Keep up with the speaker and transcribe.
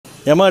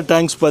Yamaha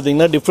tanks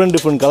பார்த்தீங்கன்னா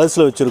different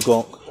கலர்ஸ்ல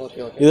வச்சிருக்கோம்.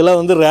 இதெல்லாம்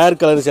வந்து rare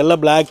colors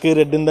எல்லாம் black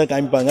red ன்னு தான்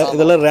காமிப்பாங்க.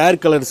 இதெல்லாம் rare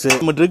colors.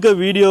 நம்ம இருக்க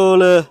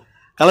வீடியோல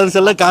கலர்ஸ்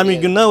எல்லாம்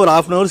காமிக்கணும்னா ஒரு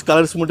 1/2 hours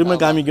கலர்ஸ் மட்டுமே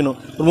காமிக்கணும்.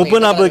 ஒரு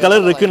 30-40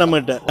 கலர் இருக்கு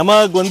நம்மட்ட.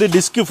 Yamahaக்கு வந்து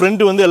டிஸ்க்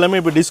ஃப்ரண்ட் வந்து எல்லாமே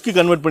இப்ப டிஸ்க்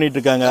கன்வர்ட் பண்ணிட்டு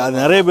இருக்காங்க. அது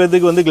நிறைய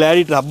பேருக்கு வந்து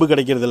கிளாடியேட்டர் ஹப்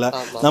கிடைக்கிறது இல்ல.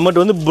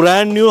 நம்மட்ட வந்து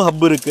பிராண்ட் நியூ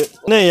ஹப் இருக்கு.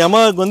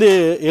 Yamahaக்கு வந்து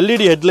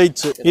LED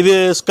ஹெட்லைட்ஸ். இது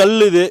ஸ்கல்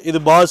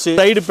இது பாஸ்.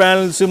 சைடு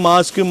பேனல்ஸ்,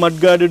 மாஸ்க், மட்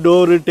card,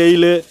 door,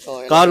 tail,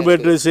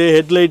 corporators,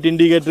 headlight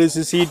indicators,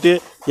 seat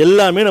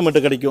எல்லாமே நம்மட்ட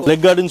கிடைக்கும்.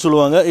 லெக் கார்டுன்னு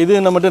சொல்லுவாங்க. இது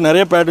நம்மட்ட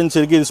நிறைய பேட்டர்ன்ஸ்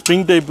இருக்கு. இது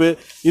ஸ்ப்ரிங் டைப்.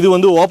 இது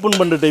வந்து ஓபன்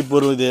பண்ற டைப்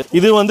வரும்.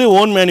 இது வந்து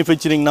ஓன்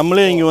மேனுஃபேக்சரிங்.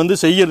 நம்மளே இங்க வந்து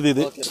செய்யறது.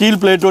 இது ஸ்டீல்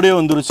பிளேட்டோடயே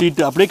வந்துரும்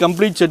சீட். அப்படியே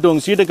கம்ப்ளீட் செட்.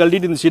 உங்க சீட்டை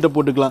கழட்டிட்டு இந்த சீட்டை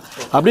போட்டுக்கலாம்.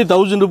 அப்படியே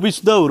 1000 rupees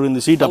தான் வரும்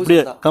இந்த சீட்.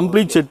 அப்படியே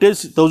கம்ப்ளீட் செட்டே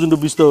 1000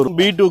 rupees தான் வரும்.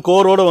 B2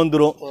 கோரோட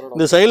வந்துரும்.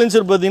 இந்த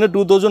சைலன்சர் பாத்தீங்கன்னா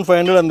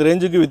 2500 அந்த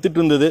ரேஞ்சுக்கு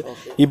வித்துட்டு இருந்தது.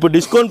 இப்போ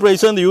டிஸ்கவுண்ட்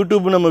பிரைஸ் அந்த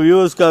யூடியூப் நம்ம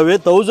வியூவர்ஸ்க்காகவே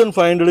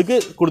 1500க்கு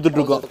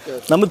கொடுத்துட்டு இருக்கோம்.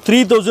 நம்ம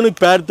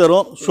 3000க்கு பேர்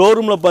தரோம்.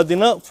 ஷோரூம்ல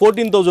பாத்தீங்கன்னா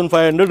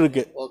 14500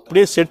 இருக்கு.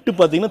 அப்படியே செட்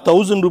பாத்தீங்கன்னா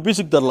 1000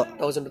 rupeesக்கு தரலாம்.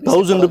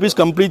 1000 rupees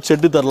கம்ப்ளீட்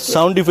செட் தரலாம்.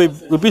 75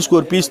 rupeesக்கு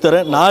ஒரு பீஸ்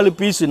தரேன். 4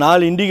 பீஸ்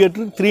 4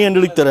 இண்டிகேட்டர்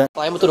 300க்கு தரேன்.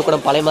 கோயம்புத்தூர் கூட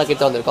பழைய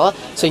மார்க்கெட் வந்திருக்கோம்.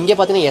 ஸோ இங்கே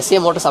பார்த்தீங்கன்னா SA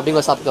மோட்டர்ஸ்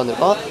அப்படிங்கிற ஷாப்புக்கு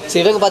வந்திருக்கோம். ஸோ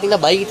இவங்க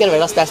பார்த்தீங்கன்னா பைக்கு தேவை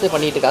எல்லா ஸ்பேஸுமே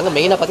பண்ணிட்டு இருக்காங்க.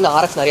 மெயினாக பார்த்தீங்கன்னா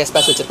RX நிறைய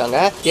ஸ்பேஸ் வச்சிருக்காங்க.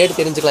 கேட்டு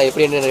தெரிஞ்சுக்கலாம்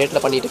எப்படி என்ன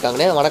ரேட்டில் பண்ணிட்டு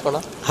இருக்காங்கன்னு.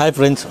 வணக்கம்ண்ணா. ஹாய்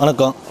ஃப்ரெண்ட்ஸ்,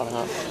 வணக்கம்.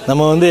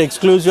 நம்ம வந்து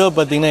எக்ஸ்க்ளூசிவாக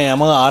பார்த்தீங்கன்னா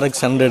Yamaha RX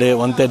 100,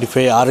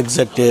 135,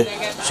 RXZ,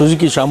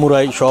 Suzuki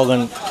samurai,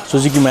 Shogan,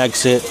 Suzuki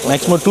maths,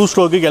 maximum 2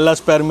 stroke எல்லா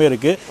ஸ்பேருமே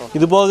இருக்குது.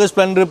 இது போக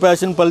ஸ்ப்ளெண்டர்,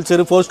 பேஷன்,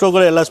 பல்சர், 4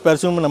 ஸ்ட்ரோக்கோட எல்லா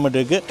ஸ்பேர்ஸும் நம்மகிட்ட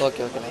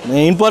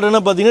இருக்குது.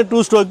 இம்பார்ட்டண்டாக பார்த்தீங்கன்னா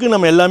 2 ஸ்ட்ரோக்கு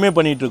நம்ம எல்லாமே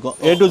பண்ணிட்டு இருக்கோம்.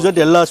 A to Z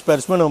எல்லா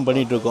ஸ்பேர்ஸுமே நம்ம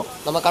பண்ணிட்டு இருக்கோம்.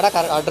 நம்ம கடை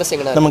அட்ரஸ்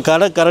எங்க? நம்ம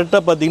கடை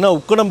கரெக்டாக பார்த்தீங்கன்னா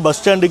உக்கடம் பஸ்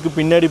ஸ்டாண்டுக்கு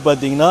பின்னாடி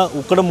பார்த்தீங்கன்னா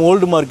உக்கடம்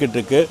ஓல்டு மார்க்கெட்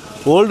இருக்குது.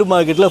 ஓல்டு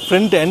மார்க்கெட்டில்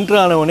front enter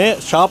ஆனவனே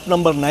shop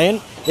number 9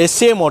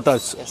 SA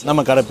Motors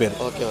நம்ம கடை பேர்.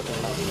 ஓகே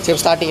சரி,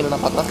 ஸ்டார்டிங் என்ன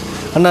பார்க்கலாம்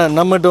அண்ணா?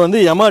 நம்மகிட்ட வந்து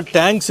Yamaha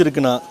டேங்க்ஸ்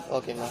இருக்குண்ணா.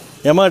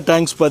 Yamaha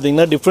டேங்க்ஸ்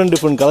பார்த்தீங்கன்னா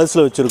டிஃப்ரெண்ட்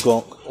கலர்ஸில்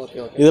வச்சுருக்கோம்.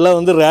 இதெல்லாம்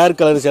வந்து ரேர்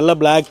கலர்ஸ் எல்லாம்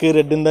பிளாக்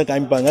ரெட்டுன்னு தான்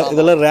காமிப்பாங்க.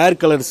 இதெல்லாம் ரேர்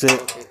கலர்ஸு.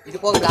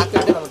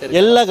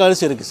 எல்லா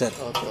கலர்ஸும் இருக்குது சார்.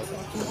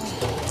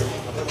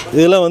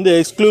 இதெல்லாம் வந்து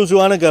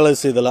எக்ஸ்க்ளூசிவான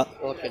கலர்ஸ். இதெல்லாம்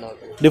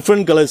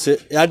டிஃப்ரெண்ட் கலர்ஸு.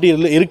 யார்ட்டி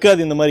இருக்காது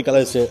இந்த மாதிரி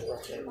கலர்ஸு.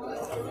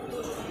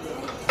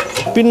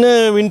 பின்ன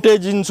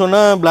விண்டேஜ்னு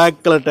சொன்னால்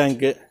பிளாக் கலர்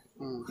டேங்க்கு.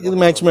 இது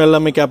மேக்ஸிமம்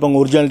எல்லாமே கேட்பாங்க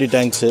ஒரிஜினாலிட்டி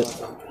டேங்க்ஸு.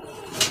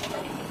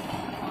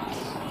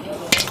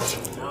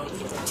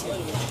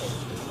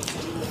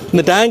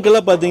 இந்த டேங்க்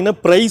எல்லாம் பார்த்தீங்கன்னா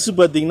ப்ரைஸ்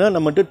பார்த்தீங்கன்னா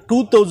நம்மகிட்ட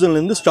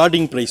 2000லேருந்து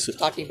ஸ்டார்டிங் ப்ரைஸ்.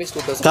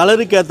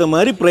 கலருக்கு ஏற்ற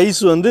மாதிரி ப்ரைஸ்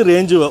வந்து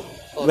ரேஞ்சு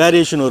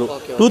வேரியேஷன் வரும்.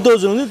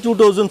 2000லேருந்து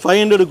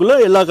 2500க்குள்ள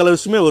எல்லா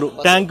கலர்ஸுமே வரும்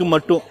டேங்க்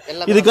மட்டும்.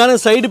 இதுக்கான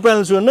சைடு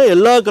பேனல்ஸ் வேணும்னா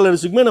எல்லா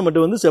கலர்ஸுக்குமே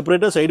நம்மகிட்ட வந்து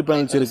செப்பரேட்டாக சைடு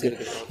பேனல்ஸ் இருக்குது.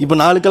 இப்போ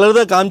 4 கலர்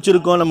தான்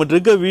காமிச்சிருக்கோம். நம்மகிட்ட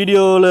இருக்க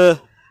வீடியோவில்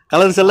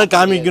கலர்ஸ் எல்லாம்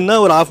காமிக்கணும்னா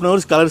ஒரு 1/2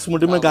 hours கலர்ஸ்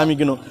மட்டுமே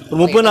காமிக்கணும். ஒரு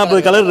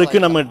 30-40 கலர் இருக்கு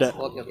நம்மகிட்ட.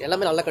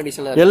 எல்லாமே நல்ல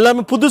கண்டிஷன்ல,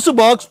 எல்லாமே புதுசு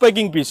பாக்ஸ்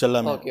பேக்கிங் பீஸ்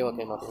எல்லாமே.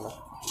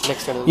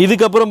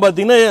 இதுக்கப்புறம்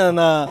பார்த்தீங்கன்னா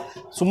நான்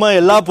சும்மா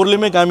எல்லா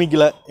பொருளையுமே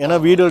காமிக்கல, ஏன்னா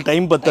வீடியோ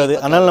டைம் பத்தாது.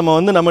 அதனால் நம்ம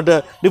வந்து நம்மகிட்ட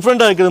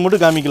டிஃப்ரெண்ட்டாக இருக்கிறது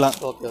மட்டும் காமிக்கலாம்.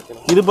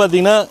 இது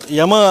பார்த்தீங்கன்னா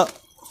Yamaha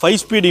 5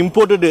 speed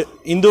imported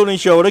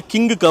இந்தோனேஷியாவோட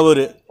king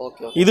cover.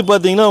 இது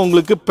பார்த்தீங்கன்னா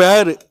உங்களுக்கு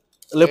பேர்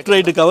லெஃப்ட்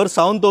ரைட்டு கவர்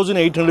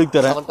 7800க்கு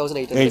தரேன்.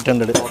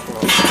 800.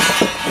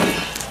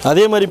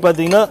 அதே மாதிரி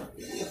பார்த்தீங்கன்னா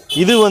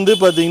இது வந்து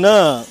பார்த்தீங்கன்னா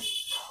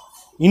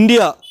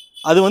இந்தியா,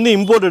 அது வந்து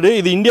இம்போர்ட்டடு.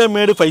 இது இந்தியா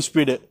மேடு 5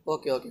 ஸ்பீடு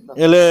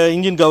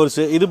இன்ஜின்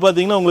கவர்ஸு. இது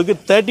பார்த்தீங்கன்னா உங்களுக்கு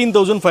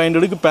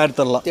 13,500க்கு பேர்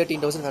தரலாம்.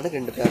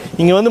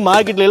 இங்கே வந்து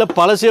மார்க்கெட்ல எல்லாம்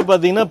பழசே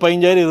பார்த்தீங்கன்னா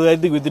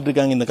 15,000-20,000க்கு வித்துட்டு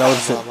இருக்காங்க இந்த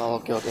கவர்ஸு.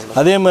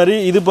 அதே மாதிரி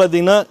இது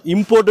பார்த்தீங்கன்னா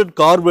imported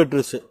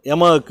corporators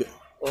Yamahaக்கு.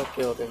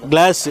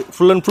 Class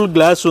full and full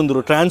class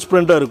வந்துடும்,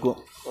 டிரான்ஸ்பரண்டாக இருக்கும்.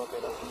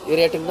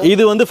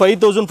 இது வந்து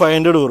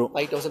 5,500 வரும்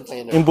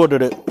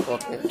இம்போர்ட்டடு.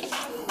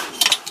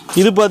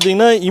 இது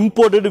பார்த்தீங்கன்னா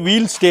imported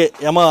wheel stay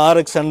Yamaha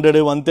RX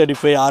 100,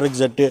 135,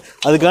 RXZ,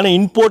 அதுக்கான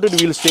இம்போர்ட்டட்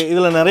வீல் ஸ்டே.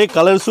 இதில் நிறைய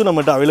கலர்ஸும்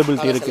நம்மகிட்ட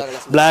அவைலபிலிட்டி இருக்குது.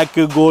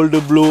 Block,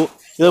 gold, blue.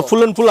 இது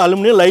full and full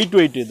aluminium light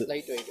weight.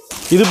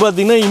 இது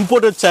பார்த்தீங்கன்னா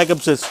இம்போர்ட்டட்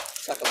சேக்கப்ஸஸ்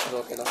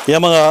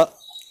Yamaha,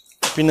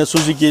 பின்ன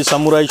சுசுகி,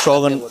 சமுராய்,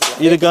 ஷோகன்.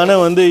 இதுக்கான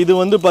வந்து இது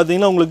வந்து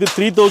பார்த்தீங்கன்னா உங்களுக்கு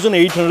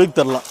 3800க்கு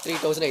தரலாம்.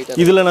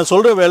 இதில் நான்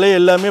சொல்கிற விலை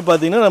எல்லாமே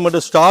பார்த்தீங்கன்னா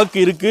நம்மகிட்ட ஸ்டாக்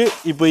இருக்குது.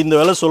 இப்போ இந்த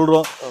விலை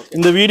சொல்கிறோம்.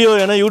 இந்த வீடியோ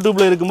ஏன்னா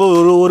யூடியூப்பில் இருக்கும்போது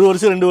ஒரு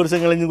வருஷம் 2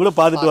 வருஷம் கழிஞ்சு கூட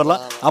பார்த்துட்டு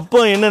வரலாம்.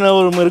 அப்போ என்னென்ன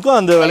இருக்கோ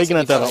அந்த விலைக்கு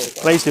நான் தரேன்.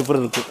 ப்ரைஸ்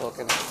டிஃபர் இருக்குது.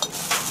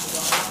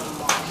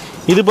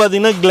 இது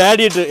பார்த்தீங்கன்னா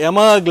கிளாடியேட்டர்,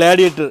 Yamaha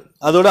கிளாடியேட்டர்,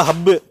 அதோட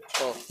ஹப்பு.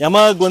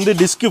 Yamahaக்கு வந்து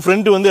டிஸ்க்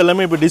ஃப்ரண்ட் வந்து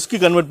எல்லாமே இப்போ டிஸ்க்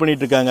கன்வெர்ட்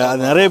பண்ணிட்டு இருக்காங்க. அது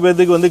நிறைய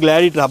பேருக்கு வந்து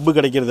கிளாடியேட்டர் ஹப்பு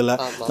கிடைக்கிறது இல்லை.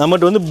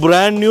 நம்மகிட்ட வந்து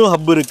பிராண்ட் நியூ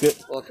ஹப் இருக்குது.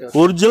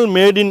 Original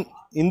made in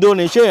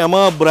Indonesia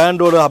Yamaha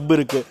பிராண்டோட ஹப்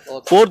இருக்குது.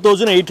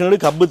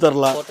 4800க்கு ஹப்பு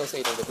தரலாம்.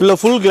 இல்லை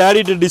ஃபுல்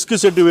கிளாடியேட்டர் டிஸ்க்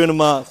செட்டு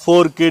வேணுமா,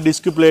 ஃபோர்க்கு,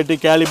 disk plate,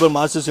 calibre,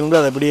 master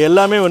cylinder, அது அப்படி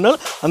எல்லாமே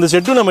வேணாலும் அந்த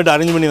செட்டும் நம்மகிட்ட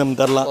அரேஞ்ச் பண்ணி நம்ம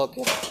தரலாம்.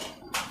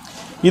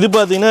 இது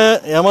பார்த்தீங்கன்னா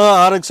Yamaha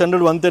RX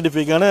 100,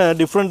 135க்கான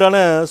டிஃப்ரெண்ட்டான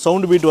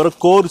சவுண்ட் பீட் வர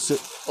கோர்ஸ்.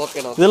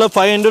 இதெல்லாம்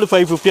 500,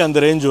 550 அந்த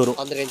ரேஞ்ச் வரும்.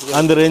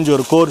 அந்த ரேஞ்ச்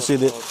வரும் கோர்ஸ்.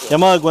 இது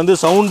Yamahaக்கு வந்து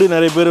சவுண்டு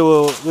நிறைய பேர்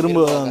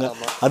விரும்புவாங்க,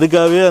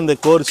 அதுக்காகவே அந்த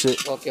கோர்ஸ்.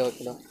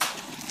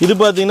 இது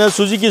பார்த்தீங்கன்னா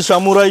Suzuki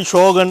samurai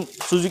Shogan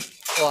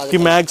Suzuki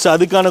maths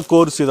அதுக்கான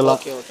கோர்ஸ்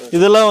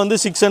இதெல்லாம் வந்து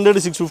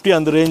 600 650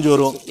 அந்த ரேஞ்ச்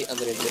வரும்.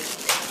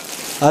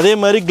 அதே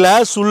மாதிரி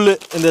கிளாஸ் உள்ளு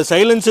இந்த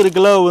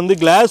சைலன்சருக்கெல்லாம் வந்து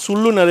கிளாஸ்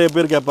உள்ளு நிறைய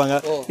பேர் கேட்பாங்க.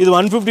 இது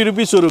 150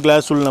 rupees ஒரு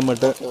கிளாஸ் உள்ள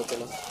நம்மகிட்ட.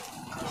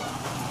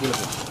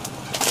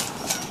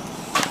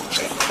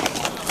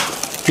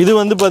 இது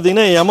வந்து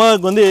பார்த்தீங்கன்னா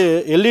யமாவுக்கு வந்து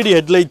எல்இடி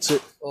ஹெட்லைட்ஸு.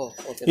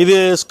 இது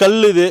ஸ்கல்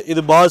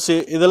இது பாஸ்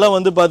இதெல்லாம்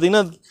வந்து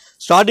பார்த்தீங்கன்னா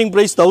ஸ்டார்டிங்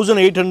ப்ரைஸ்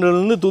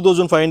 1800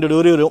 2500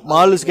 வரை வரும்.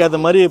 மால்ஸ்க்கு ஏற்ற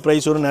மாதிரி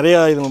ப்ரைஸ் வரும்.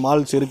 நிறையா இது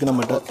மால்ஸ் இருக்குது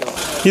நம்மகிட்ட.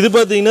 இது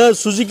பார்த்தீங்கன்னா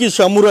சுசுகி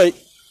சமுராய்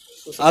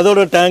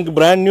அதோட டேங்க்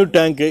பிராண்ட் நியூ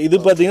டேங்க். இது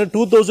பார்த்தீங்கன்னா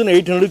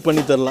 2800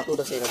 பண்ணி தரலாம்.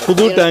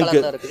 புது டேங்க்.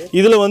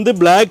 இதில் வந்து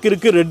பிளாக்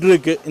இருக்குது ரெட்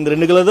இருக்குது. இந்த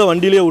 2 கலர் தான்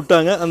வண்டியிலே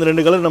விட்டாங்க. அந்த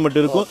 2 கலர்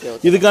நம்மகிட்ட இருக்கும்.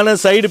 இதுக்கான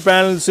side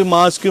panels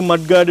mask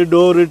mudguard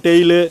door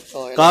tail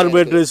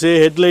கார்பரேட்டர்ஸு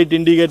headlight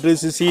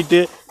indicators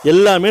சீட்டு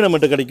எல்லாமே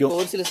நம்மகிட்ட கிடைக்கும்.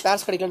 ஒரு சில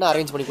ஸ்பேர்ஸ் கிடைக்கலன்னா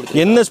அரேஞ்ச் பண்ணி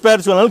கொடுத்துருவோம். என்ன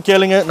ஸ்பேர்ஸ் வேணாலும்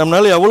கேளுங்க.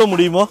 நம்மளால எவ்வளோ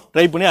முடியுமோ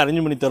ட்ரை பண்ணி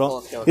அரேஞ்ச் பண்ணி தரோம்.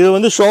 இது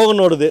வந்து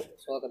ஷோகனோடது.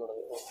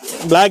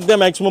 பிளாக் தான்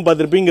மேக்ஸிமம்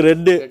பார்த்துருப்பீங்க.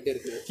 ரெட்டு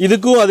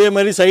இதுக்கும் அதே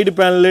மாதிரி side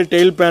panel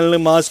tail panel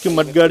mask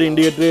mudguard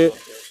indicator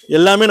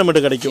எல்லாமே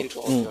நம்மகிட்ட கிடைக்கும்.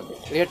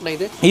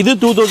 இது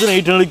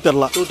 2800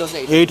 தரலாம்.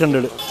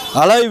 800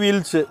 அலாய்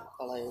வீல்ஸு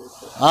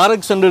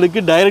RX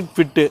 100க்கு direct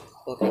fit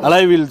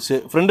alloy wheels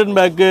front and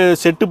back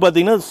set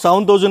பார்த்தீங்கன்னா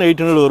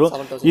 7800 வரும்.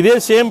 இதே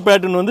சேம்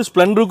பேட்டர்ன் வந்து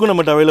ஸ்ப்ளெண்டருக்கும்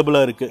நம்மகிட்ட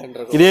அவைலபிளாக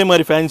இருக்குது. இதே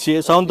மாதிரி ஃபேன்சி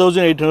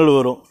 7800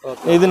 வரும்.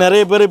 இது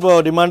நிறைய பேர் இப்போ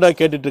டிமாண்டாக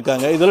கேட்டுட்டு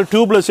இருக்காங்க. இதெல்லாம்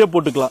டியூப்லெஸ்ஸே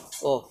போட்டுக்கலாம்.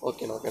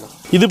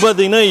 இது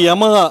பார்த்தீங்கன்னா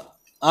யமஹா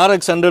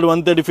RX 100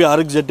 135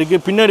 RX ஜெட்டுக்கு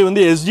பின்னாடி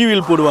வந்து SG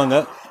வீல் போடுவாங்க.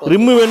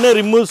 ரிம்மு வேணா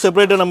ரிம்மு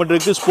செப்பரேட்டாக நம்மகிட்ட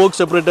இருக்குது. ஸ்போக்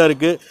செப்பரேட்டாக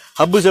இருக்குது.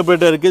 ஹப்பு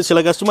செப்பரேட்டாக இருக்குது.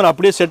 சில கஸ்டமர்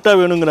அப்படியே செட்டாக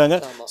வேணுங்கிறாங்க.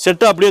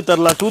 செட்டாக அப்படியே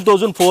தரலாம்.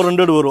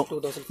 2400 வரும்.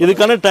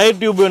 இதுக்கான டயர்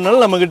டியூப்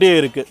வேணாலும் நம்மகிட்டே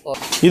இருக்குது.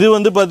 இது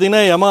வந்து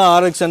பார்த்தீங்கன்னா யமஹா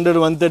RX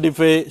 100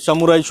 135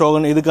 சமுராய்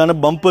ஷோகன் இதுக்கான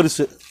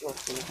பம்பர்ஸு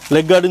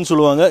லெக் கார்டுன்னு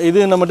சொல்லுவாங்க.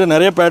 இது நம்மகிட்ட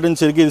நிறைய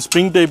பேட்டர்ன்ஸ் இருக்குது. இது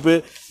ஸ்ப்ரிங் டைப்பு.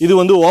 இது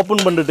வந்து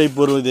ஓப்பன் பண்ணுற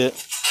டைப் வரும். இது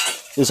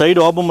சைடு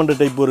ஓப்பன் பண்ணுற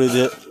டைப்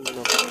வரும்.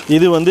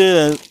 இது வந்து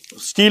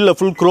ஸ்டீலில்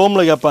ஃபுல்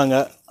குரோமில் கேட்பாங்க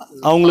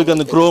அவங்களுக்கு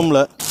அந்த குரோமில்.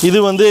 இது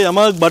வந்து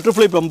யமஹாக்கு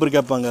பட்டர்ஃப்ளை பம்பர்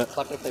கேட்பாங்க.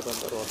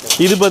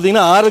 இது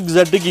பார்த்தீங்கன்னா RX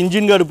ஜெட்டுக்கு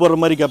இன்ஜின் கார்டு போடுற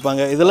மாதிரி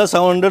கேட்பாங்க. இதெல்லாம்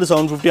 700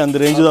 750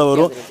 அந்த ரேஞ்சு தான்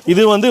வரும்.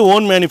 இது வந்து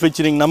ஓன்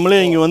மேனுஃபேக்சரிங் நம்மளே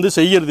இங்கே வந்து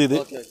செய்யறது. இது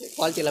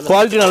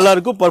குவாலிட்டி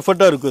நல்லாயிருக்கும்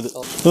பர்ஃபெக்டாக இருக்குது.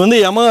 இது வந்து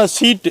யமஹா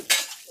சீட்டு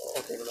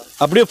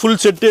அப்படியே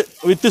ஃபுல் செட்டு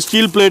வித்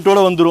ஸ்டீல்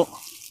பிளேட்டோடு வந்துடும்.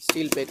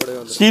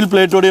 ஸ்டீல்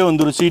பிளேட்டோடய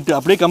வந்துடும் சீட்டு.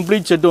 அப்படியே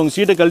கம்ப்ளீட் செட்டு உங்கள்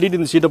சீட்டை கழட்டிட்டு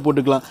இந்த சீட்டை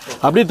போட்டுக்கலாம்.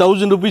 அப்படியே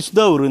 1000 rupees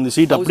தான் வரும் இந்த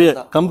சீட். அப்படியே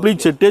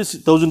கம்ப்ளீட் செட்டே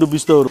 1000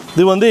 rupees தான் வரும்.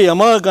 இது வந்து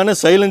யமஹாக்கான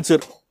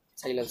சைலன்சர்.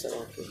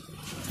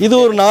 இது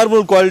ஒரு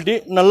நார்மல் குவாலிட்டி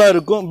நல்லா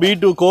இருக்கும்.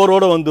 B2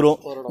 கோரோட வந்துடும்.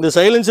 இந்த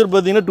சைலன்சர்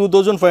பார்த்தீங்கன்னா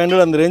 2500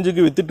 அந்த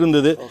ரேஞ்சுக்கு வித்துட்டு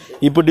இருந்தது.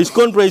 இப்போ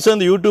டிஸ்கவுண்ட் ப்ரைஸாக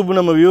அந்த யூடியூப்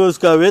நம்ம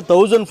வியூவர்ஸ்க்காகவே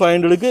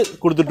 1500க்கு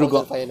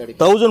கொடுத்துட்ருக்கோம்.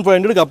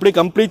 1500க்கு அப்படியே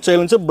கம்ப்ளீட்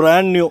சைலன்சர்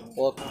பிராண்ட் நியூ.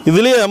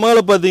 இதுலேயே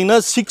யமஹாவில் பார்த்தீங்கன்னா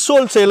 6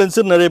 volt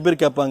சைலன்சர் நிறைய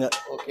பேர் கேட்பாங்க.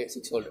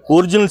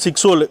 Original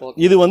 6 volt.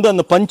 இது வந்து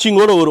அந்த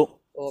பஞ்சிங்கோட வரும்.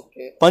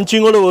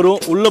 பஞ்சிங்கோட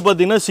வரும். உள்ள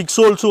பார்த்தீங்கன்னா 6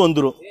 volts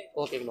வந்துடும்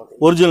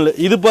ஒரிஜினல்.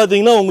 இது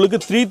பார்த்தீங்கன்னா உங்களுக்கு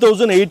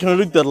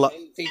 3800க்கு தரலாம்.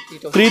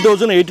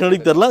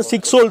 3800க்கு தரலாம்.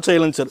 6 volt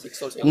சைலன்சர்.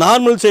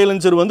 நார்மல்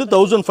சைலன்சர் வந்து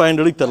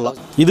 1500க்கு தரலாம்.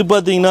 இது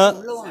பார்த்தீங்கன்னா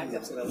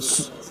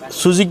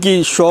சுசுகி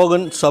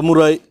ஷோகன்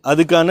சமுராய்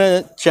அதுக்கான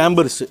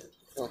சேம்பர்ஸ்.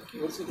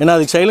 ஏன்னா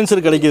அதுக்கு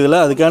சைலன்சர்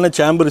கிடைக்கிறதுல அதுக்கான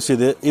சேம்பர்ஸ்.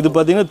 இது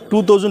பார்த்தீங்கன்னா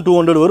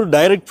 2200 வரும்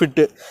டைரக்ட்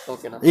ஃபிட்டு.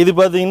 இது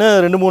பார்த்தீங்கன்னா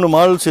 2-3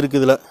 மாடல்ஸ்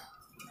இருக்குது இதில்.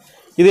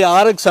 இது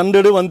RX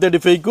 100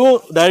 135க்கும்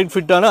டைரக்ட்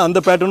ஃபிட்டான அந்த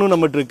பேட்டர்னும்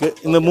நம்மகிட்ட இருக்குது.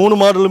 இந்த 3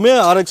 மாடலுமே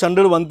RX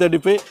 100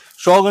 135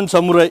 ஷோகன்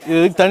சமுராய்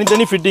இதுக்கு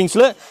தனித்தனி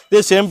ஃபிட்டிங்ஸில்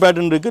இதே சேம்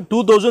பேட்டர்ன் இருக்குது.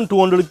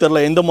 2200க்கு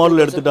தரலாம் எந்த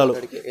மாடல் எடுத்துட்டாலும்.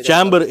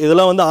 சேம்பர்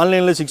இதெல்லாம் வந்து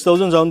ஆன்லைனில்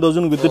 6000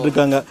 7000 வித்துட்டு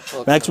இருக்காங்க.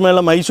 மேக்ஸிமம்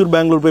எல்லாம் மைசூர்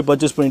பெங்களூர் போய்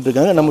பர்ச்சேஸ் பண்ணிட்டு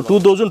இருக்காங்க. நம்ம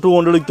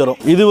 2200க்கு தரோம்.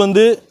 இது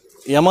வந்து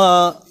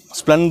யமஹா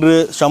ஸ்ப்ளெண்டரு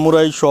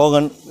சமுராய்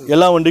ஷோகன்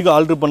எல்லா வண்டிக்கும்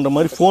ஆல்ட்ரு பண்ணுற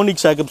மாதிரி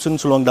ஃபோனிக்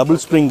சாக்கப்ஸ்ன்னு சொல்லுவாங்க.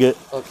 Double spring.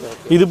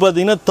 இது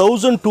பார்த்தீங்கன்னா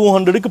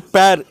 1200க்கு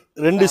பேர்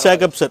 2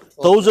 சாக்கப்சர்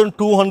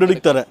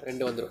 1200க்கு தரேன்.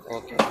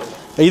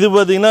 இது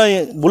பார்த்தீங்கன்னா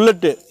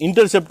புல்லட்டு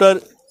இன்டர்செப்டார்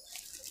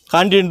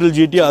கான்டினென்டல்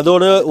GT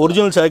அதோட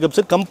ஒரிஜினல்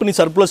சாக்கப்சர் கம்பெனி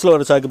சர்ப்ளஸில்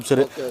வர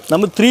சாக்கப்சர்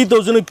நம்ம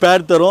 3000க்கு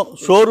பேர் தரோம்.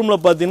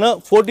 ஷோரூமில் பார்த்தீங்கன்னா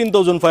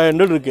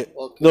 14500 இருக்குது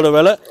இதோட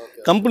விலை.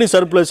 கம்பெனி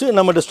சர்ப்ளஸ்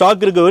நம்மகிட்ட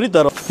ஸ்டாக் இருக்க வரை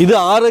தரோம். இது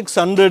RX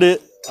 100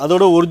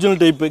 அதோட original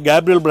type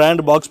Gabriel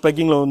brand box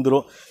பேக்கிங்கில்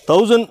வந்துடும்.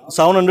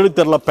 1700க்கு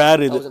தரலாம்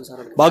பேர். இது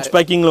பாக்ஸ்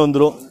பேக்கிங்கில்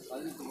வந்துடும்.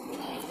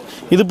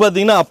 இது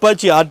பார்த்தீங்கன்னா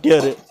அப்பாச்சி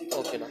RTR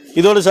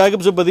இதோட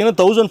சாக்கப்ஸ் பார்த்தீங்கன்னா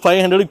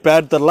 1500க்கு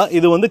பேர் தரலாம்.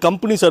 இது வந்து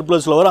கம்பெனி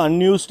சர்ப்ளஸில் வர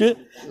அன்யூஸ்டு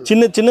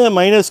சின்ன சின்ன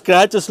மைனர்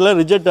ஸ்க்ராச்சஸில்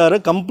ரிஜெக்ட் ஆகிற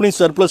கம்பெனி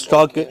சர்ப்ளஸ்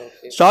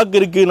ஸ்டாக்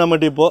இருக்குது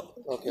நம்மகிட்ட இப்போது.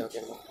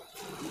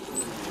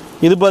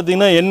 இது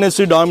பார்த்தீங்கன்னா NS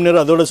டாமினர்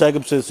அதோட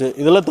சாக்கப்ஸஸ்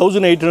இதெல்லாம்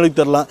 1800க்கு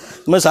தரலாம்.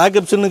 இந்த மாதிரி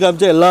சாக்கப்ஸ்ன்னு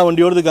காமிச்சா எல்லா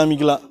வண்டியோடது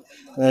காமிக்கலாம்.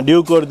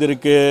 டியூக்கோடது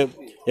இருக்குது,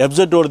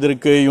 எஃப்செட்டோடது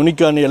இருக்குது,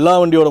 யூனிகான் எல்லா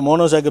வண்டியோட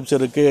மோனோ சாக்கப்ஸ்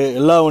இருக்குது.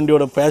 எல்லா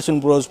வண்டியோட பேஷன்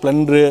ப்ரோ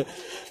ஸ்ப்ளெண்டரு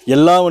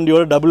எல்லா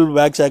வண்டியோட டபுள்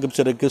பேக்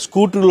சாக்கப்சர் இருக்குது,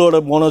 ஸ்கூட்டரோட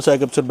மோனோ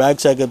சாக்கப்சர்,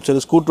 பேக் சாக்கப்சர்,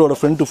 ஸ்கூட்டரோட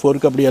ஃப்ரண்ட்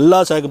ஃபோர்க்கு, அப்படி எல்லா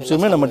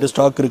சாக்கப்சருமே நம்மகிட்ட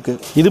ஸ்டாக் இருக்குது.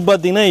 இது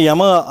பார்த்தீங்கன்னா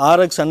Yamaha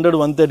RX 100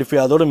 135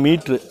 அதோட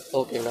மீட்ரு.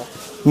 ஓகேண்ணா.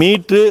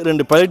 மீட்ரு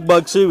 2 பைலட்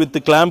பாக்ஸு வித்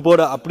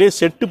கிளாம்போட அப்படியே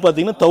செட்டு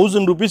பார்த்தீங்கன்னா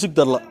 1000 rupeesக்கு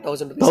தரலாம்.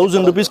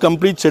 1000 rupees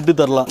கம்ப்ளீட் செட்டு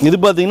தரலாம். இது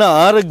பார்த்தீங்கன்னா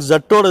RX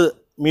ஜட்டோட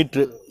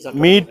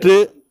மீட்ரு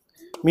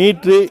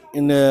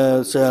இந்த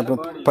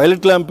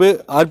pilot clamp,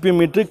 RPM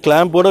metre,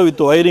 கிளாம்போட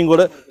with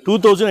ஒயரிங்கோட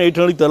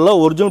 2800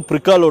 தரலாம். ஒரிஜினல்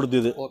ப்ரிக்காலோடது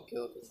இது.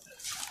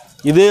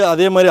 இது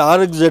அதே மாதிரி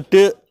RX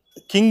ஜெட்டு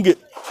கிங்கு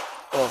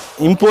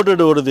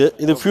இம்போர்ட்டட் வருது.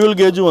 இது ஃபியூல்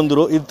கேஜும்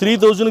வந்துடும். இது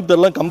 3000க்கு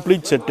தரலாம்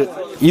கம்ப்ளீட் செட்டு.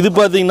 இது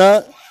பார்த்தீங்கன்னா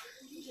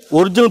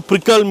ஒரிஜினல்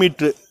ப்ரிக்கால்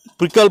மீட்ரு,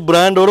 ப்ரிக்கால்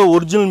பிராண்டோட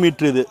ஒரிஜினல்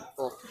மீட்ரு இது.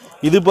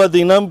 இது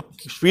பார்த்தீங்கன்னா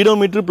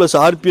ஸ்பீடோமீட்ரு ப்ளஸ்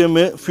RPM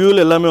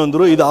ஃபியூல் எல்லாமே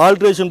வந்துடும். இது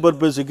ஆல்ட்ரேஷன்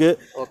பர்பஸுக்கு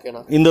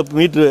இந்த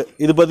மீட்ரு.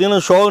 இது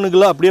பார்த்தீங்கன்னா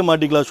ஷோகனுக்குலாம் அப்படியே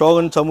மாட்டிக்கலாம்,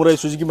 ஷோகன், சமுராய்,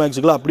 சுசுகி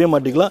மேக்ஸுக்குலாம் அப்படியே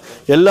மாட்டிக்கலாம்.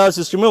 எல்லா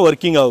சிஸ்டமே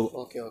ஒர்க்கிங் ஆகும்.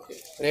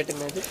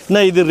 என்ன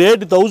இது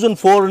ரேட்டு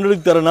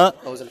 1400க்கு தரேன்னா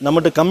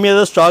நம்மகிட்ட கம்மியாக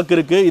தான் ஸ்டாக்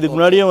இருக்குது. இதுக்கு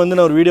முன்னாடியே வந்து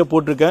நான் ஒரு வீடியோ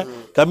போட்டிருக்கேன்.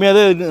 கம்மியாக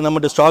தான்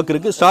நம்மகிட்ட ஸ்டாக்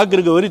இருக்குது. ஸ்டாக்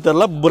இருக்க வரை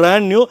தரலாம்.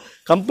 Brand new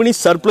company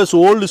surplus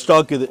old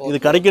stock இது. இது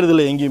கிடைக்கிறது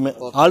இல்லை எங்கேயுமே.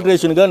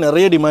 ஆல்ட்ரேஷனுக்காக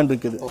நிறைய டிமாண்ட்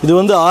இருக்குது. இது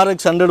வந்து RX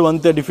 100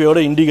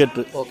 135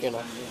 இண்டிகேட்டர்.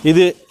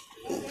 இது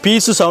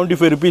பீஸு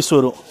 75 rupees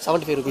வரும்.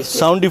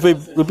 75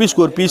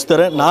 rupeesக்கு ஒரு பீஸ்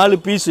தரேன். 4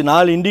 பீஸ்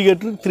 4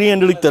 இண்டிகேட்டர்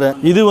 300க்கு தரேன்.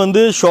 இது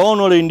வந்து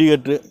ஷோனோட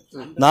இண்டிகேட்டர்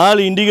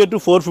 4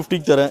 இண்டிகேட்டர்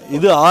 450க்கு தரேன்.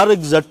 இது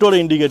RX ஜட்டோட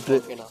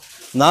இண்டிகேட்டர்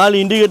 4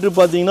 இண்டிகேட்டர்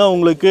பார்த்தீங்கன்னா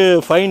உங்களுக்கு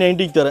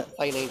 590க்கு தரேன்.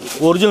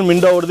 ஒரிஜினல்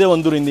மிண்டாவோடதே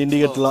வந்துடும் இந்த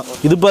இண்டிகேட்டர்லாம்.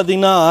 இது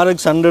பார்த்தீங்கன்னா RX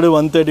 100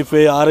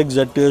 135 RX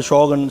ஜட்டு,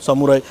 ஷோகன்,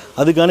 சமுராய்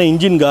அதுக்கான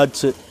இன்ஜின்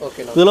கார்ட்ஸு.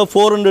 இதெல்லாம்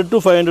 400 to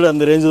 500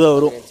 அந்த ரேஞ்சு தான்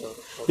வரும்.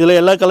 இதில்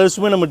எல்லா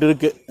கலர்ஸுமே நம்மகிட்ட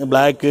இருக்குது.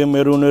 பிளாக்கு,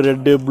 மெரூனு,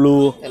 ரெட்டு, ப்ளூ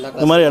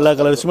இந்த மாதிரி எல்லா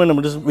கலர்ஸுமே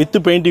நம்மகிட்ட வித்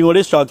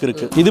பெயிண்டிங்கோடய ஸ்டாக்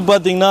இருக்குது. இது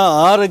பார்த்தீங்கன்னா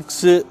RX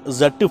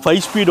ஜட்டு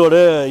 5 ஸ்பீடோட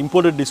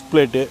இம்போர்ட்டட்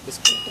டிஸ்பிளேட்டு.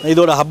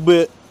 இதோட ஹப்பு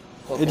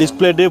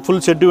டிஸ்பிளேட்டு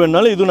ஃபுல் செட்டு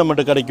வேணுனாலும் இதுவும்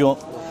நம்மகிட்ட கிடைக்கும்.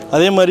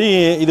 அதே மாதிரி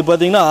இது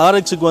பார்த்தீங்கன்னா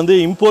RXக்கு வந்து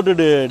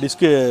இம்போர்ட்டடு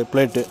டிஸ்கு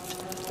பிளேட்டு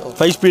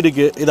 5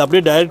 ஸ்பீடுக்கு. இது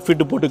அப்படியே டைரக்ட்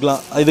ஃபிட்டு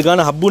போட்டுக்கலாம்.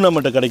 இதுக்கான ஹப்பும்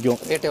நம்மகிட்ட கிடைக்கும்.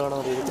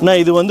 ஏன்னா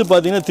இது வந்து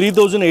பார்த்தீங்கன்னா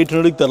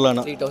 3800க்கு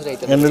தரலாம்.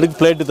 800க்கு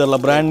பிளேட்டு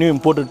தரலாம். Brand new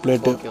imported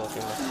plate.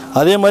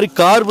 அதே மாதிரி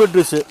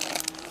கார்பரேட்டர்ஸு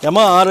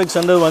Yamaha RX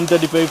 100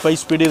 135 5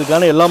 ஸ்பீடு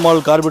இதுக்கான எல்லா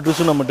மாடல்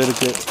கார்பரேட்டர்ஸும் நம்மகிட்ட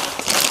இருக்குது.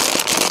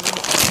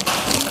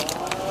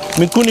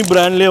 மிக்குனி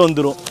பிராண்ட்லேயே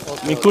வந்துடும்.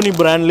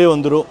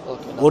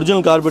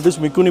 ஒரிஜினல் கார்பரேட்டர்ஸ்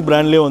மிக்குனி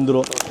பிராண்ட்லேயே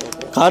வந்துடும்.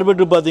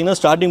 கார்பரேட்டர் பார்த்தீங்கன்னா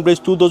ஸ்டார்டிங்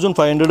ப்ரைஸ்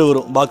 2500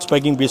 வரும். Box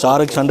packing piece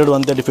RX 100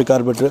 135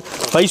 carburettor.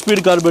 5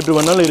 speed carburettor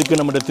வேணாலும் இருக்குது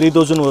நம்மகிட்ட.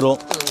 3000 வரும்.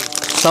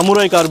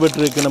 சமுராய்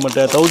கார்பரேட்டர் இருக்குது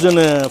நம்மகிட்ட.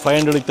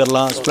 1500க்கு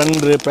தரலாம்.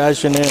 ஸ்ப்ளெண்டரு,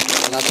 பேஷனு,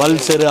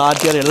 பல்சரு,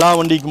 RTR எல்லா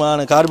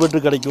வண்டிக்குமான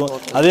கார்பரேட்டர் கிடைக்கும்.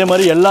 அதே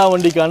மாதிரி எல்லா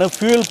வண்டிக்கான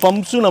ஃபியூல்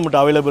பம்ப்ஸும் நம்மகிட்ட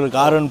அவைலபிள்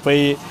இருக்குது.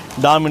 R15,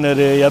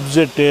 டாமினரு,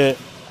 எப்ஜெட்டு,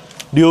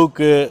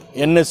 டியூக்கு,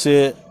 NS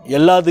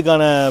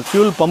எல்லாத்துக்கான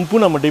ஃபியூல்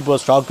பம்பும் நம்மகிட்ட இப்போ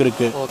ஸ்டாக்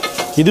இருக்குது.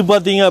 இது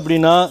பார்த்தீங்க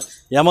அப்படின்னா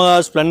Yamaha,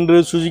 Splendor,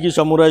 Suzuki,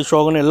 samurai,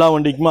 Shogan எல்லா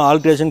வண்டிக்குமே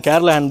ஆல்ட்ரேஷன்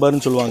கேரளா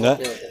ஹேண்ட்பார்னு சொல்லுவாங்க.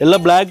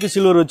 எல்லாம் பிளாக்,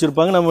 சில்வர்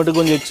வச்சுருப்பாங்க. நம்மகிட்ட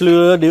கொஞ்சம்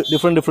எக்ஸ்க்ளூசிவாக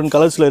டிஃப்ரெண்ட்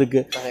கலர்ஸில்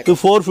இருக்குது. இது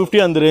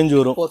 450 அந்த ரேஞ்ச்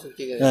வரும்.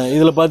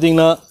 இதில்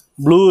பார்த்தீங்கன்னா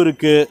ப்ளூ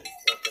இருக்குது,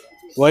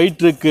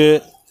 ஒயிட்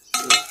இருக்குது,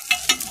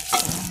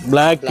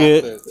 பிளாக்கு,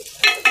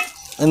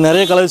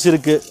 நிறைய கலர்ஸ்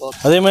இருக்குது.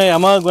 அதே மாதிரி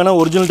Yamahaக்கு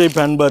வேணால் ஒரிஜினல்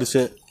டைப்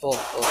ஹேண்ட்பார்ஸு.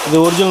 இது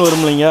ஒரிஜினல்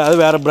வரும் இல்லைங்க, அது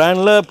வேறு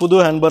பிராண்டில்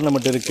புது ஹேண்ட்பார்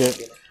நம்மகிட்ட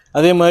இருக்குது.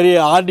 அதே மாதிரி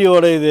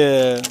RDயோட இது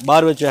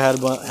பார் வச்ச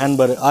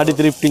ஹேண்ட்பார் RD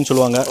 350ன்னு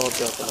சொல்லுவாங்க.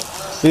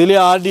 இதுலேயே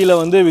RDயில்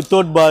வந்து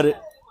வித்தவுட் பார்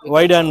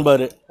வைட்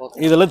ஹேண்ட்பார்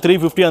இதெல்லாம்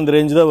 350 அந்த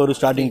ரேஞ்சு தான் வரும்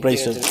ஸ்டார்டிங்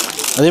ப்ரைஸு.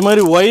 அதே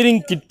மாதிரி ஒயரிங்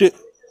கிட்டு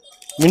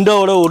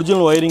மிண்டாவோட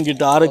ஒரிஜினல் ஒயரிங்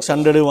கிட்டு RX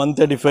 100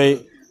 135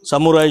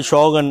 samurai,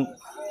 Shogan,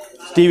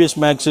 TVS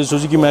maths,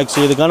 Suzuki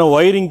maths இதுக்கான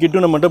ஒயரிங்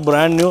கிட்டும் நம்மகிட்ட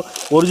brand new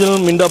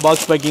original Minda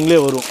box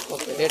பேக்கிங்லேயே வரும்.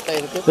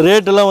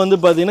 ரேட்டெல்லாம் வந்து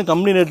பார்த்தீங்கன்னா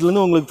கம்பெனி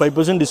ரேட்லேருந்து உங்களுக்கு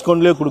 5%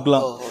 டிஸ்கவுண்ட்லேயே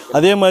கொடுக்கலாம்.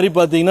 அதே மாதிரி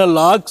பார்த்தீங்கன்னா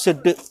lock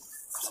set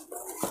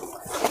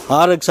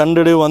RX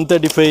 100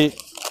 135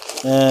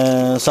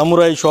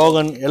 samurai,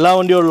 Shogan எல்லா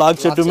வண்டியோட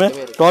லாக் செட்டுமே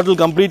டோட்டல்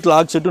கம்ப்ளீட்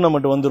லாக் செட்டும்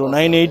நம்மகிட்ட வந்துடும்.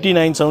 980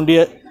 970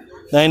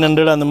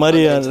 900 அந்த மாதிரி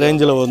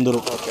ரேஞ்சில்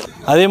வந்துடும்.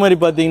 அதே மாதிரி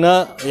பார்த்தீங்கன்னா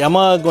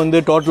Yamahaக்கு வந்து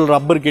டோட்டல்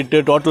ரப்பர் கிட்டு,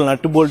 டோட்டல்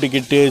நட்டு போல்ட்டு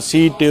கிட்டு,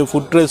 சீட்டு,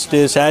 food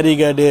rest, sorry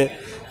card,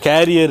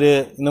 carrier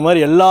இந்த மாதிரி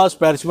எல்லா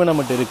ஸ்பேர்ஸுமே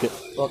நம்மகிட்ட இருக்குது.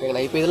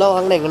 ஓகேங்கண்ணா. இப்போ இதெல்லாம்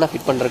வாங்கினா எங்கன்னா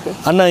ஃபிட் பண்ணுறதுக்கு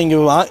அண்ணா இங்கே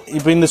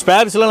இப்போ இந்த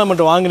ஸ்பேர்ஸ்லாம்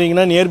நம்மகிட்ட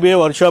வாங்குறீங்கன்னா நியர்பையே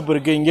ஒர்க் ஷாப்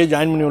இருக்குது. இங்கேயே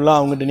ஜாயின் பண்ணி விடலாம்.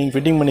 அவங்ககிட்ட நீங்கள்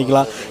ஃபிட்டிங்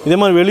பண்ணிக்கலாம். இதே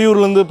மாதிரி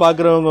வெளியூர்லேருந்து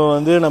பார்க்குறவங்க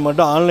வந்து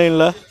நம்மகிட்ட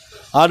ஆன்லைனில்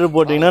ஆர்டர்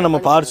போட்டிங்கன்னா நம்ம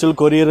பார்சல்,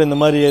 கொரியர் இந்த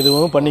மாதிரி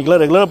எதுவும் பண்ணிக்கலாம்.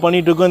 ரெகுலராக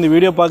பண்ணிகிட்டு இருக்கோம். இந்த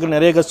வீடியோ பார்க்குற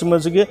நிறைய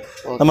கஸ்டமர்ஸுக்கு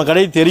நம்ம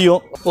கடை தெரியும்.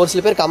 ஒரு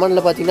சில பேர்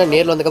கமெண்ட்டில் பார்த்தீங்கன்னா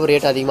நேரில் வந்ததுக்கப்புறம்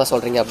ரேட் அதிகமாக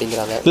சொல்கிறீங்க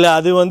அப்படிங்கிறாங்க. இல்லை,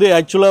 அது வந்து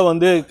ஆக்சுவலாக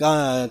வந்து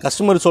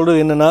கஸ்டமர்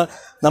சொல்கிறது என்னென்னா,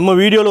 நம்ம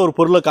வீடியோவில் ஒரு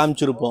பொருளை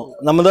காமிச்சிருப்போம்.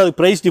 நம்ம தான் அது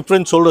ப்ரைஸ்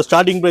டிஃப்ரென்ஸ் சொல்கிறோம்.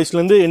 ஸ்டார்டிங்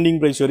ப்ரைஸ்லேருந்து எண்டிங்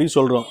ப்ரைஸ் வரைக்கும்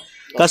சொல்கிறோம்.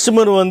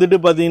 கஸ்டமர் வந்துட்டு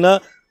பார்த்தீங்கன்னா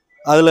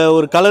அதில்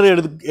ஒரு கலர்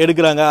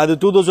எடுக்கிறாங்க, அது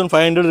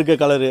 2500 இருக்க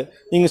கலரு,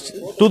 நீங்கள்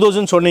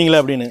 2000 சொன்னீங்களே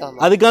அப்படின்னு,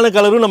 அதுக்கான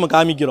கலரும் நம்ம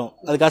காமிக்கிறோம்.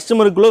 அது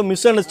கஸ்டமருக்குள்ளே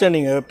மிஸ்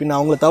அண்டர்ஸ்டாண்டிங், பின்ன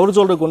அவங்கள தவறு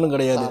சொல்கிறதுக்கு ஒன்றும்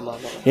கிடையாது.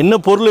 என்ன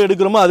பொருள்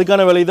எடுக்கிறோமோ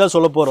அதுக்கான விலை தான்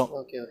சொல்ல போகிறோம்.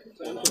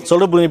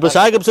 சொல்ல புரியுது. இப்போ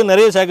ஷாக்கப்ஸர்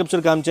நிறைய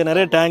ஷாக்கப்ஸர் காமிச்சேன்,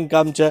 நிறைய டேங்க்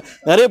காமிச்சேன்,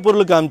 நிறைய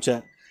பொருள்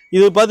காமிச்சேன்.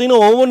 இது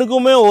பார்த்தீங்கன்னா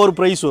ஒவ்வொன்றுக்குமே ஒவ்வொரு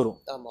ப்ரைஸ் வரும்.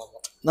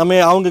 நம்ம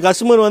அவங்க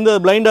கஸ்டமர் வந்து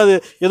பிளைண்டாக அது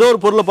ஏதோ ஒரு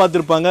பொருளை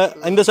பார்த்துருப்பாங்க,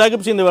 இந்த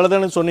சேக்கப்ஸ் இந்த விலை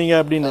தானே சொன்னீங்க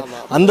அப்படின்னு,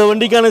 அந்த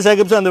வண்டிக்கான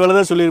சேக்கப்ஸ் அந்த விலை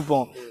தான்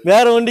சொல்லியிருப்போம்.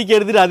 வேறு வண்டிக்கு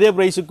எடுத்துகிட்டு அதே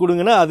ப்ரைஸுக்கு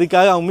கொடுங்கன்னா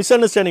அதுக்காக அவங்க மிஸ்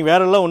அண்டர்ஸ்டாண்டிங்,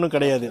 வேறெல்லாம் ஒன்றும்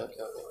கிடையாது.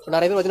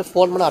 நிறைய பேர் பார்த்தீங்கன்னா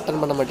ஃபோன் பண்ண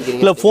அட்டன் பண்ண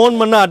மாட்டேங்கிறீங்க. இல்லை, ஃபோன்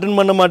பண்ணால் அட்டன்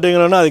பண்ண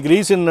மாட்டேங்கிறோன்னா அதுக்கு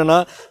ரீசன் என்னென்னா,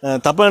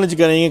 தப்பாக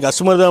நினச்சிக்காதீங்க,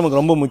 கஸ்டமர் தான்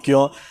நமக்கு ரொம்ப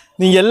முக்கியம்.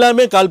 நீங்கள்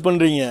எல்லாமே கால்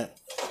பண்ணுறீங்க,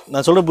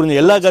 நான் சொல்ல புரிஞ்சு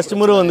எல்லா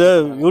கஸ்டமரும் வந்து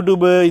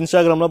யூடியூப்பு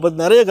இன்ஸ்டாகிராம்லாம்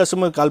பார்த்து நிறைய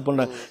கஸ்டமர் கால்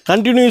பண்ணுறாங்க.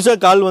 கண்டினியூஸாக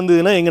கால்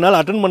வந்ததுன்னா எங்களால்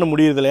அட்டன் பண்ண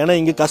முடியறதில்லை, ஏன்னா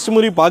இங்கே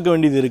கஸ்டமரையும் பார்க்க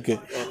வேண்டியது இருக்குது.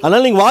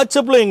 அதனால் நீங்கள்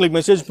வாட்ஸ்அப்பில் எங்களுக்கு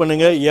மெசேஜ்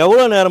பண்ணுங்கள்,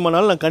 எவ்வளோ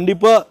நேரமானாலும் நான்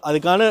கண்டிப்பாக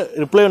அதுக்கான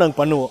ரிப்ளை நாங்கள்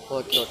பண்ணுவோம்.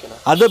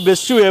 அதை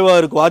பெஸ்ட்டு வேவாக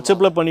இருக்கும்.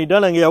 வாட்ஸ்அப்பில் பண்ணிட்டா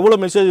நாங்கள் எவ்வளோ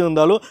மெசேஜ்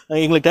இருந்தாலும்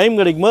எங்களுக்கு டைம்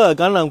கிடைக்கும்போது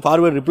அதுக்கான நாங்கள்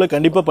ஃபார்வர்ட் ரிப்ளை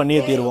கண்டிப்பாக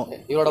பண்ணியே தீருவோம்.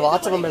 இவரோட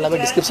வாட்ஸ்அப் நம்பர்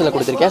எல்லாமே டிஸ்கிரிப்ஷனில்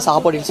கொடுத்துருக்கேன்,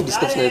 சாப்பாடு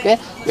டிஸ்கிரிப்ஷனில் இருக்குது,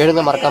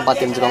 வேணுங்க மறக்காம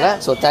பார்த்து தெரிஞ்சுக்கோங்க.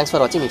 ஸோ தேங்க்ஸ்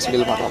ஃபார் வாட்சிங். நெக்ஸ்ட்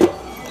வீடியோவில் பார்க்கலாம்.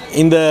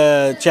 இந்த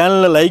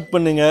சேனலை லைக்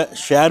பண்ணுங்கள்,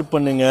 ஷேர்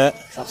பண்ணுங்கள்,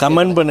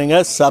 கமெண்ட்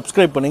பண்ணுங்கள்,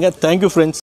 சப்ஸ்கிரைப் பண்ணுங்கள். Thank you friends.